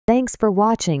Thanks for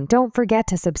watching. Don't forget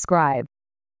to subscribe.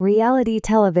 Reality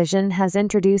television has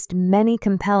introduced many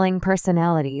compelling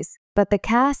personalities, but the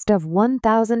cast of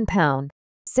 1,000-Pound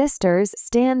Sisters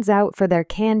stands out for their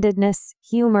candidness,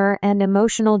 humor, and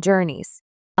emotional journeys.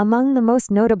 Among the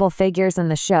most notable figures in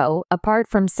the show, apart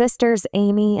from sisters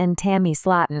Amy and Tammy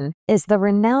Slaton, is the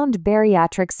renowned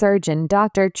bariatric surgeon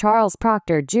Dr. Charles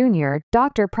Proctor Jr.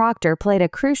 Dr. Proctor played a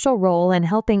crucial role in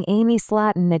helping Amy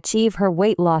Slaton achieve her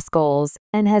weight loss goals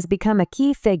and has become a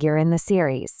key figure in the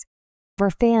series. For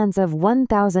fans of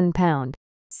 1,000-Pound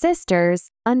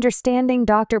Sisters, understanding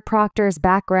Dr. Proctor's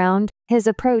background, his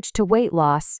approach to weight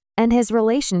loss, and his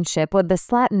relationship with the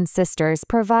Slaton sisters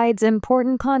provides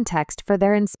important context for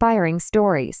their inspiring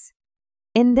stories.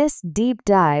 In this deep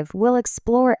dive, we'll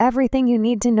explore everything you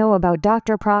need to know about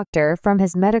Dr. Proctor, from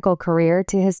his medical career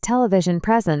to his television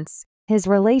presence, his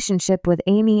relationship with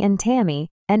Amy and Tammy,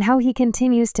 and how he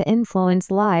continues to influence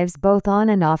lives both on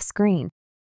and off screen.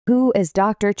 Who is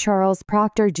Dr. Charles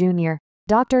Proctor Jr.?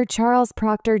 Dr. Charles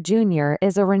Proctor Jr.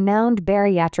 is a renowned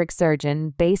bariatric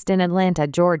surgeon based in Atlanta,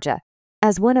 Georgia.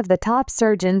 As one of the top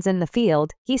surgeons in the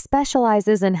field, he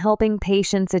specializes in helping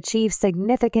patients achieve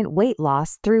significant weight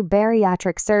loss through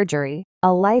bariatric surgery,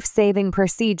 a life-saving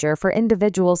procedure for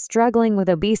individuals struggling with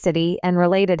obesity and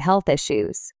related health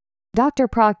issues. Dr.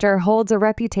 Proctor holds a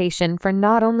reputation for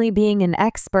not only being an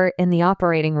expert in the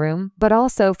operating room, but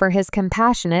also for his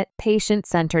compassionate,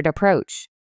 patient-centered approach.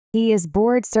 He is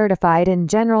board-certified in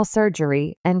general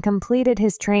surgery and completed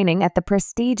his training at the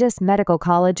prestigious Medical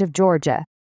College of Georgia.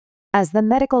 As the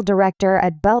medical director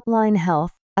at Beltline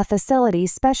Health, a facility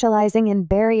specializing in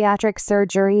bariatric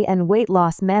surgery and weight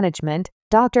loss management,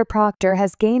 Dr. Proctor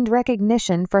has gained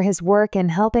recognition for his work in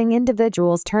helping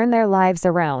individuals turn their lives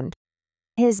around.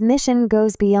 His mission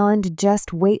goes beyond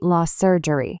just weight loss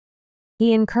surgery.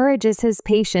 He encourages his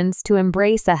patients to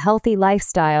embrace a healthy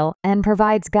lifestyle and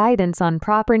provides guidance on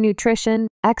proper nutrition,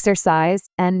 exercise,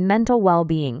 and mental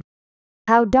well-being.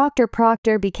 How Dr.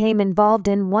 Proctor became involved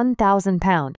in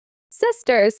 1,000-Pound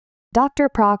Sisters. Dr.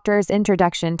 Proctor's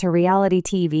introduction to reality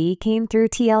TV came through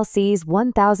TLC's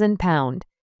 1,000-Pound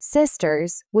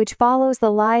Sisters, which follows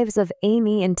the lives of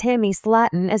Amy and Tammy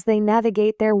Slaton as they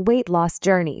navigate their weight loss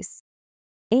journeys.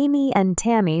 Amy and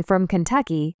Tammy from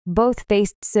Kentucky both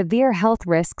faced severe health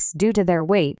risks due to their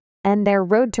weight, and their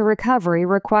road to recovery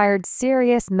required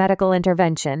serious medical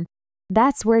intervention.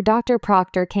 That's where Dr.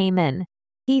 Proctor came in.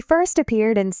 He first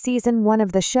appeared in Season 1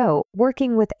 of the show,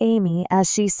 working with Amy as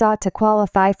she sought to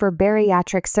qualify for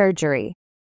bariatric surgery.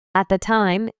 At the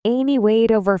time, Amy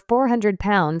weighed over 400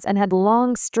 pounds and had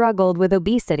long struggled with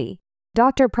obesity.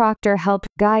 Dr. Proctor helped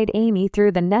guide Amy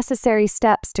through the necessary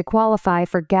steps to qualify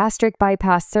for gastric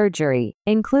bypass surgery,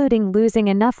 including losing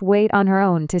enough weight on her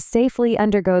own to safely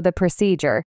undergo the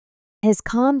procedure. His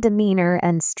calm demeanor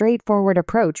and straightforward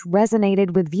approach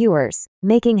resonated with viewers,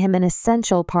 making him an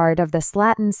essential part of the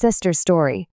Slaton sister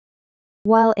story.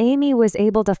 While Amy was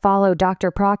able to follow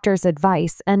Dr. Proctor's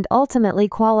advice and ultimately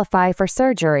qualify for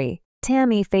surgery,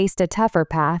 Tammy faced a tougher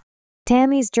path.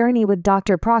 Tammy's journey with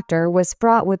Dr. Proctor was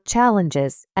fraught with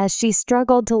challenges as she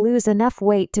struggled to lose enough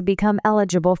weight to become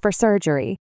eligible for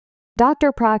surgery.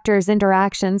 Dr. Proctor's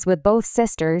interactions with both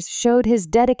sisters showed his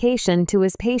dedication to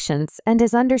his patients and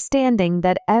his understanding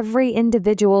that every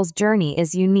individual's journey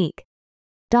is unique.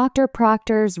 Dr.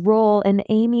 Proctor's role in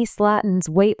Amy Slaton's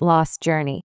weight loss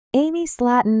journey. Amy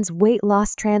Slaton's weight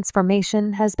loss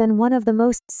transformation has been one of the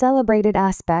most celebrated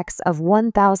aspects of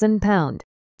 1,000-Pound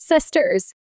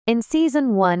Sisters. In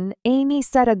Season 1, Amy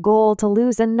set a goal to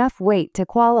lose enough weight to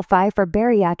qualify for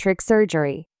bariatric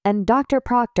surgery, and Dr.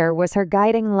 Proctor was her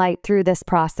guiding light through this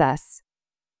process.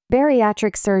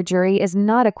 Bariatric surgery is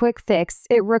not a quick fix.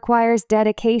 It requires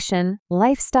dedication,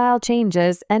 lifestyle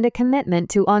changes, and a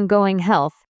commitment to ongoing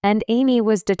health, and Amy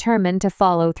was determined to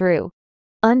follow through.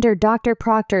 Under Dr.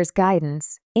 Proctor's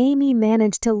guidance, Amy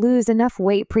managed to lose enough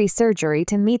weight pre-surgery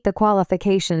to meet the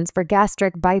qualifications for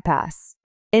gastric bypass.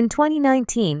 In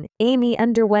 2019, Amy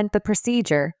underwent the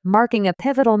procedure, marking a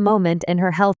pivotal moment in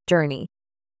her health journey.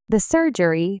 The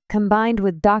surgery, combined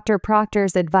with Dr.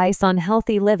 Proctor's advice on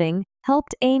healthy living,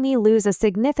 helped Amy lose a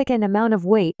significant amount of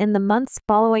weight in the months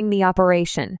following the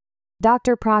operation.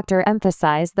 Dr. Proctor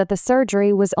emphasized that the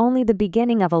surgery was only the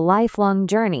beginning of a lifelong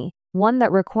journey, one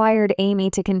that required Amy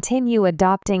to continue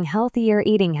adopting healthier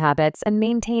eating habits and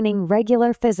maintaining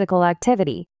regular physical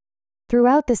activity.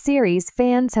 Throughout the series,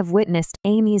 fans have witnessed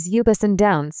Amy's ups and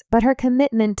downs, but her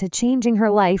commitment to changing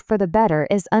her life for the better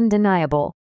is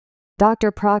undeniable. Dr.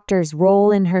 Proctor's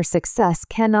role in her success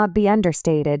cannot be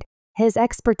understated. His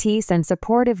expertise and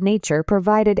supportive nature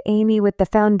provided Amy with the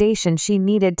foundation she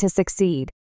needed to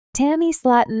succeed. Tammy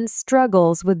Slatton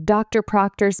struggles with Dr.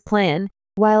 Proctor's plan.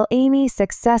 While Amy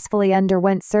successfully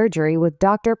underwent surgery with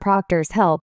Dr. Proctor's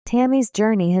help, Tammy's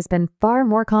journey has been far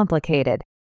more complicated.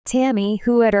 Tammy,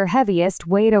 who at her heaviest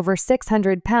weighed over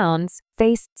 600 pounds,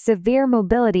 faced severe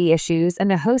mobility issues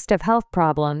and a host of health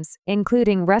problems,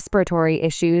 including respiratory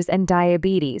issues and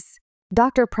diabetes.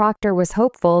 Dr. Proctor was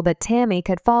hopeful that Tammy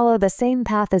could follow the same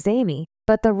path as Amy,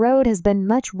 but the road has been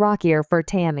much rockier for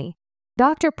Tammy.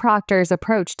 Dr. Proctor's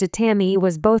approach to Tammy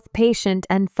was both patient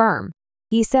and firm.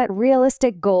 He set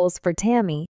realistic goals for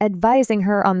Tammy, advising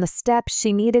her on the steps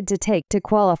she needed to take to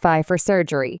qualify for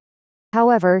surgery.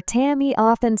 However, Tammy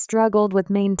often struggled with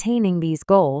maintaining these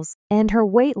goals, and her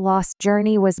weight loss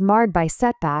journey was marred by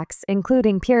setbacks,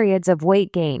 including periods of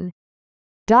weight gain.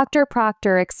 Dr.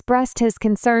 Proctor expressed his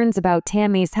concerns about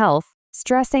Tammy's health,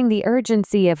 stressing the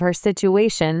urgency of her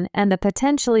situation and the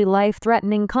potentially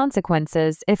life-threatening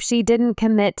consequences if she didn't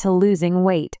commit to losing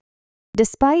weight.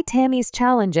 Despite Tammy's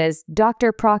challenges,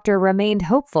 Dr. Proctor remained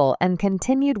hopeful and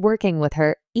continued working with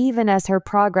her, even as her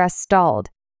progress stalled.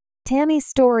 Tammy's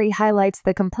story highlights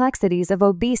the complexities of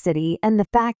obesity and the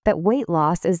fact that weight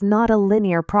loss is not a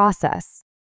linear process.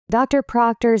 Dr.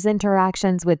 Proctor's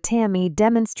interactions with Tammy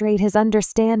demonstrate his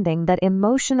understanding that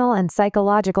emotional and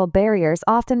psychological barriers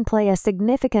often play a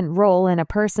significant role in a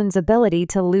person's ability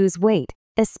to lose weight,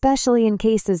 especially in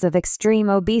cases of extreme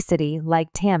obesity like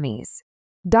Tammy's.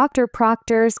 Dr.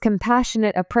 Proctor's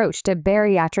compassionate approach to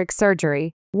bariatric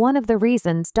surgery. One of the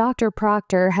reasons Dr.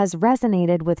 Proctor has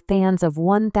resonated with fans of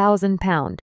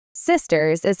 1,000-pound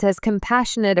Sisters is his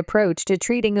compassionate approach to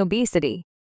treating obesity.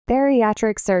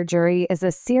 Bariatric surgery is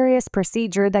a serious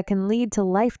procedure that can lead to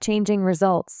life-changing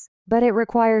results, but it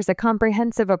requires a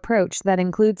comprehensive approach that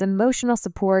includes emotional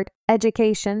support,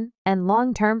 education, and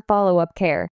long-term follow-up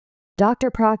care.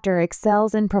 Dr. Proctor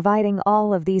excels in providing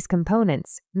all of these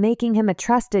components, making him a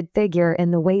trusted figure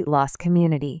in the weight loss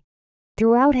community.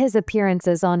 Throughout his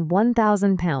appearances on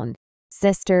 1,000-pound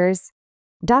Sisters,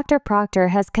 Dr. Proctor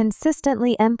has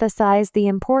consistently emphasized the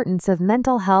importance of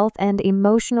mental health and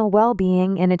emotional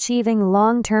well-being in achieving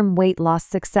long-term weight loss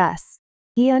success.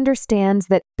 He understands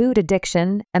that food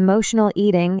addiction, emotional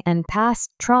eating, and past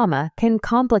trauma can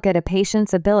complicate a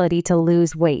patient's ability to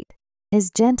lose weight. His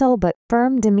gentle but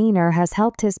firm demeanor has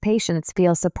helped his patients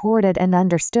feel supported and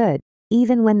understood,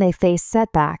 even when they face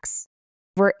setbacks.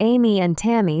 For Amy and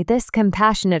Tammy, this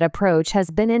compassionate approach has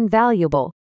been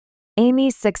invaluable.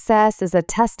 Amy's success is a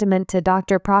testament to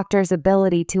Dr. Proctor's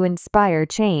ability to inspire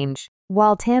change,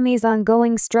 while Tammy's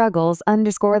ongoing struggles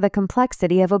underscore the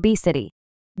complexity of obesity.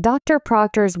 Dr.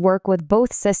 Proctor's work with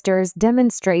both sisters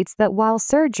demonstrates that while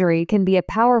surgery can be a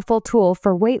powerful tool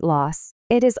for weight loss,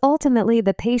 it is ultimately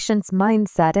the patient's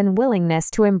mindset and willingness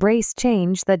to embrace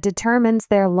change that determines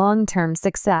their long-term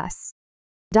success.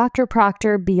 Dr.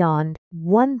 Proctor beyond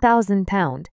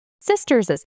 1,000-pound Sisters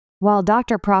is. While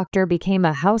Dr. Proctor became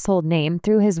a household name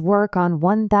through his work on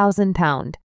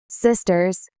 1,000-pound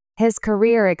Sisters, his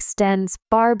career extends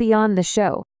far beyond the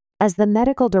show. As the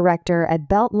medical director at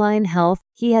Beltline Health,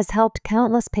 he has helped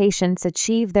countless patients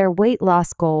achieve their weight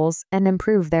loss goals and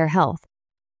improve their health.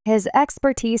 His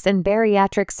expertise in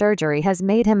bariatric surgery has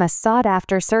made him a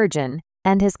sought-after surgeon,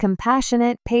 and his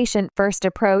compassionate, patient-first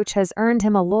approach has earned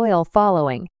him a loyal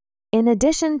following. In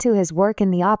addition to his work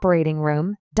in the operating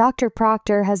room, Dr.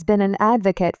 Proctor has been an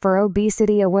advocate for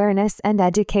obesity awareness and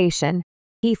education.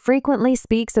 He frequently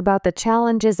speaks about the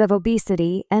challenges of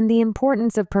obesity and the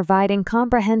importance of providing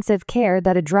comprehensive care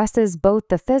that addresses both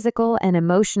the physical and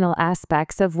emotional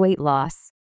aspects of weight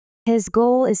loss. His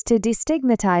goal is to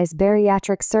destigmatize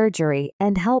bariatric surgery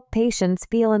and help patients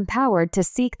feel empowered to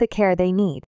seek the care they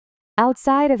need.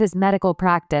 Outside of his medical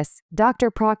practice,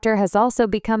 Dr. Proctor has also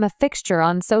become a fixture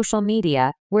on social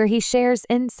media, where he shares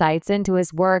insights into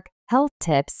his work, health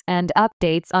tips, and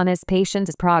updates on his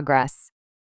patients' progress.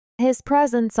 His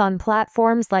presence on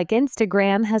platforms like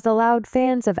Instagram has allowed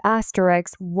fans of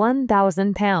Asterix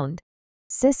 1,000-pound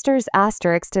Sisters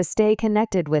to stay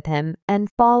connected with him and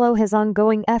follow his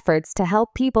ongoing efforts to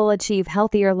help people achieve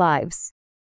healthier lives.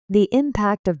 The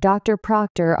impact of Dr.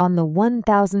 Proctor on the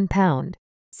 1,000-pound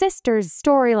Sisters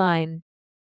storyline.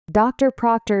 Dr.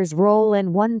 Proctor's role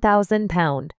in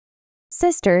 1,000-pound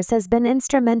Sisters has been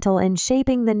instrumental in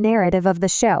shaping the narrative of the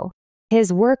show.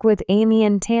 His work with Amy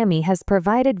and Tammy has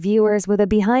provided viewers with a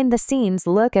behind-the-scenes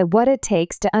look at what it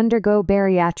takes to undergo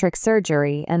bariatric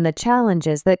surgery and the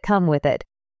challenges that come with it.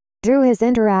 Through his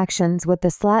interactions with the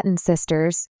Slatton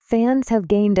sisters, fans have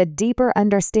gained a deeper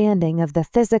understanding of the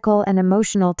physical and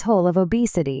emotional toll of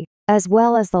obesity, as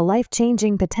well as the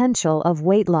life-changing potential of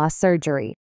weight loss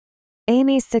surgery.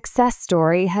 Amy's success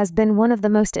story has been one of the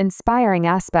most inspiring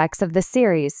aspects of the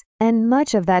series, and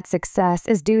much of that success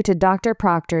is due to Dr.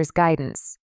 Proctor's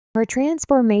guidance. Her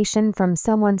transformation from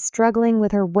someone struggling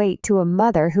with her weight to a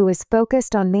mother who is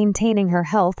focused on maintaining her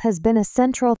health has been a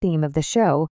central theme of the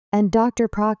show, and Dr.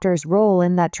 Proctor's role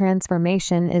in that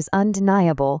transformation is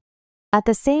undeniable. At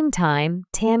the same time,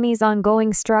 Tammy's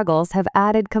ongoing struggles have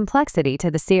added complexity to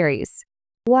the series.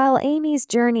 While Amy's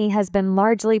journey has been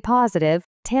largely positive,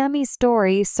 Tammy's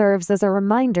story serves as a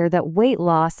reminder that weight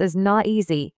loss is not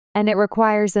easy, and it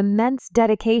requires immense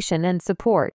dedication and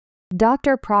support.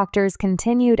 Dr. Proctor's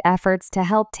continued efforts to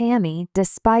help Tammy,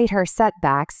 despite her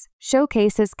setbacks,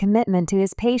 showcase his commitment to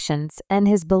his patients and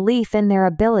his belief in their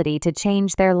ability to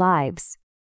change their lives.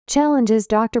 Challenges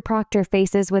Dr. Proctor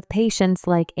faces with patients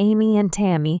like Amy and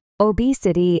Tammy.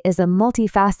 Obesity is a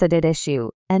multifaceted issue,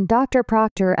 and Dr.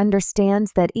 Proctor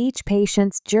understands that each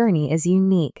patient's journey is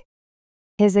unique.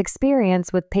 His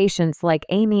experience with patients like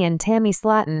Amy and Tammy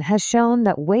Slatton has shown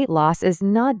that weight loss is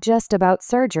not just about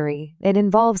surgery. It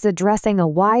involves addressing a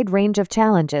wide range of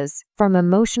challenges, from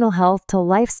emotional health to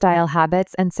lifestyle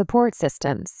habits and support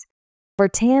systems. For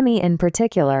Tammy in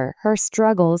particular, her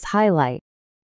struggles highlight